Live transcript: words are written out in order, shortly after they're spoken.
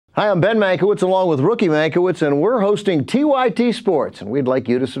Hi, I'm Ben Mankiewicz along with Rookie Mankiewicz, and we're hosting TYT Sports, and we'd like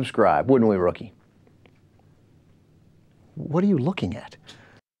you to subscribe, wouldn't we, Rookie? What are you looking at?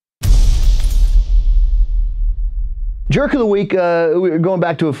 Jerk of the Week, we're going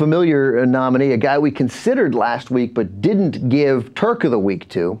back to a familiar nominee, a guy we considered last week but didn't give Turk of the Week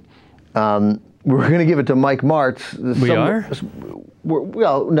to. We're going to give it to Mike Martz.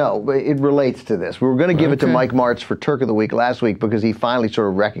 Well, no, it relates to this. We were going to give it to Mike Martz for Turk of the Week last week because he finally sort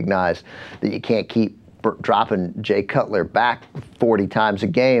of recognized that you can't keep dropping Jay Cutler back 40 times a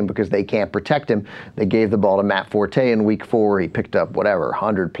game because they can't protect him. They gave the ball to Matt Forte in week 4. He picked up,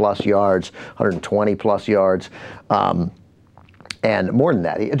 100-plus yards, 120-plus yards. And more than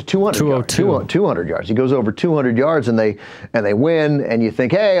that, he had 200 yards. He goes over 200 yards, and they win. And you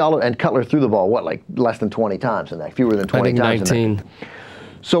think, hey, and Cutler threw the ball like less than 20 times in that, fewer than 20 times. I think 19.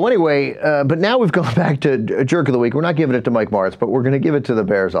 So anyway, but now we've gone back to Jerk of the Week. We're not giving it to Mike Martz, but we're going to give it to the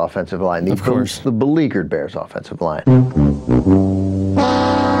Bears offensive line. Of course, the beleaguered Bears offensive line.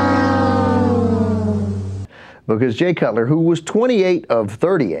 Because Jay Cutler, who was 28 of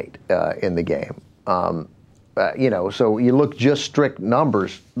 38 in the game. So you look just strict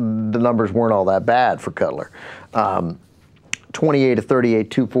numbers, the numbers weren't all that bad for Cutler. 28 to 38,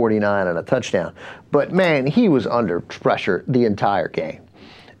 249 and a touchdown. But man, he was under pressure the entire game.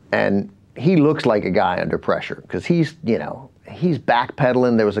 And he looks like a guy under pressure because he's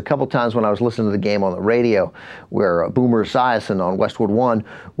backpedaling. There was a couple times when I was listening to the game on the radio where Boomer Esiason on Westwood One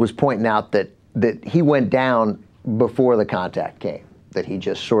was pointing out that he went down before the contact came. That he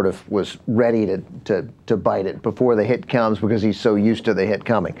just sort of was ready to bite it before the hit comes because he's so used to the hit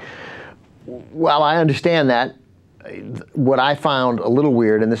coming. Well, I understand that. What I found a little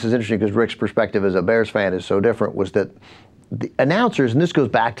weird, and this is interesting because Rick's perspective as a Bears fan is so different, was that the announcers, and this goes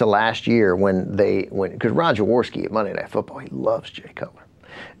back to last year because Ron Jaworski at Monday Night Football, he loves Jay Cutler.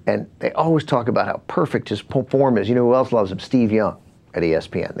 And they always talk about how perfect his form is. You know who else loves him? Steve Young at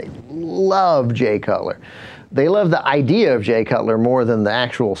ESPN. They love Jay Cutler. They love the idea of Jay Cutler more than the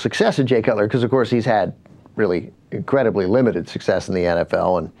actual success of Jay Cutler because, of course, he's had really incredibly limited success in the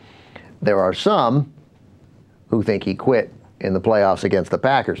NFL. And there are some who think he quit in the playoffs against the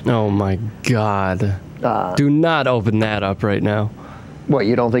Packers. Oh, my God. Do not open that up right now. What,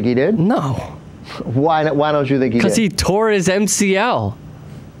 you don't think he did? No. Why don't you think he did? Because he tore his MCL.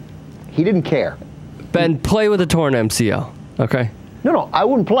 He didn't care. Ben, play with a torn MCL, okay? No, I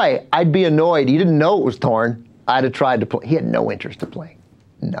wouldn't play. I'd be annoyed. He didn't know it was torn. I'd have tried to play. He had no interest in playing.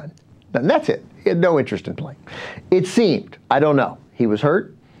 None. That's it. He had no interest in playing. It seemed. I don't know. He was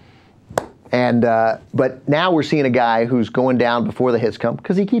hurt. And but now we're seeing a guy who's going down before the hits come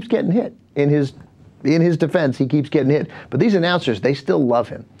because he keeps getting hit. In his defense, he keeps getting hit. But these announcers, they still love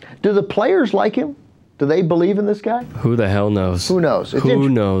him. Do the players like him? Do they believe in this guy? Who the hell knows? Who knows? Who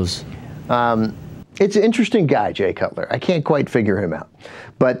knows? It's an interesting guy, Jay Cutler. I can't quite figure him out.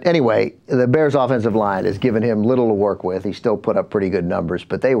 But anyway, the Bears offensive line has given him little to work with. He still put up pretty good numbers,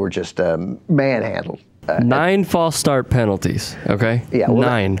 but they were just manhandled. 9 false start penalties, okay? Yeah,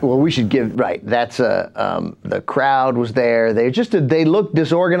 9. We should give, right. That's, the crowd was there. They look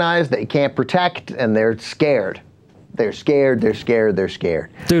disorganized. They can't protect, and they're scared. They're scared.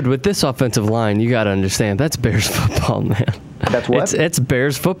 Dude, with this offensive line, you got to understand, that's Bears football, man. That's what? It's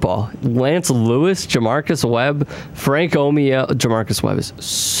Bears football. Lance Lewis, J'Marcus Webb, Frank Omiyale. J'Marcus Webb is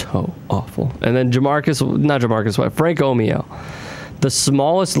so awful. And then Frank Omiyale, the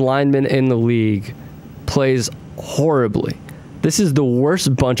smallest lineman in the league, plays horribly. This is the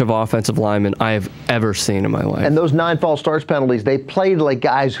worst bunch of offensive linemen I have ever seen in my life. And those 9 false starts penalties, they played like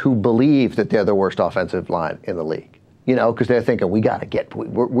guys who believe that they're the worst offensive line in the league. Because they're thinking,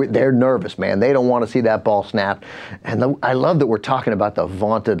 they're nervous, man. They don't want to see that ball snapped. And I love that we're talking about the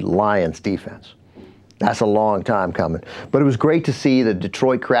vaunted Lions defense. That's a long time coming. But it was great to see the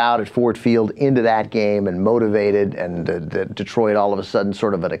Detroit crowd at Ford Field into that game and motivated, and Detroit all of a sudden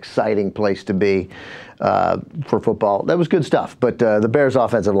sort of an exciting place to be for football. That was good stuff. But the Bears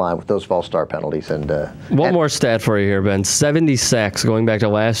offensive line with those false start penalties. One more stat for you here, Ben. 70 sacks going back to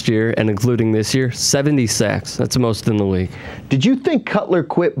last year and including this year. 70 sacks. That's the most in the league. Did you think Cutler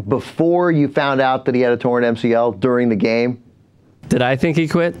quit before you found out that he had a torn MCL during the game? Did I think he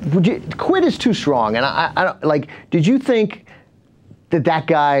quit? Quit is too strong. And I don't, did you think that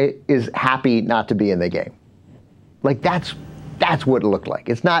guy is happy not to be in the game? That's what it looked like.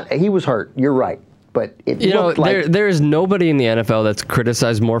 It's not, he was hurt. You're right. But it looked like... There is nobody in the NFL that's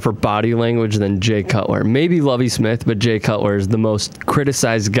criticized more for body language than Jay Cutler. Maybe Lovie Smith, but Jay Cutler is the most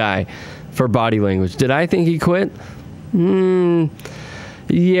criticized guy for body language. Did I think he quit?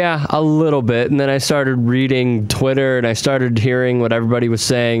 Yeah, a little bit. And then I started reading Twitter, and I started hearing what everybody was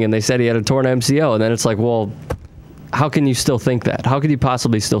saying, and they said he had a torn MCL. And then it's like, well, how can you still think that? How could you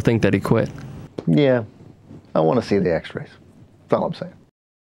possibly still think that he quit? Yeah, I want to see the x-rays. That's all I'm saying.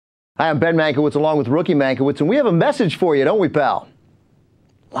 Hi, I'm Ben Mankiewicz along with Rookie Mankiewicz, and we have a message for you, don't we, pal?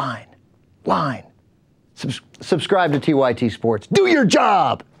 Line. Subscribe to TYT Sports. Do your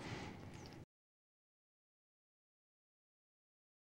job!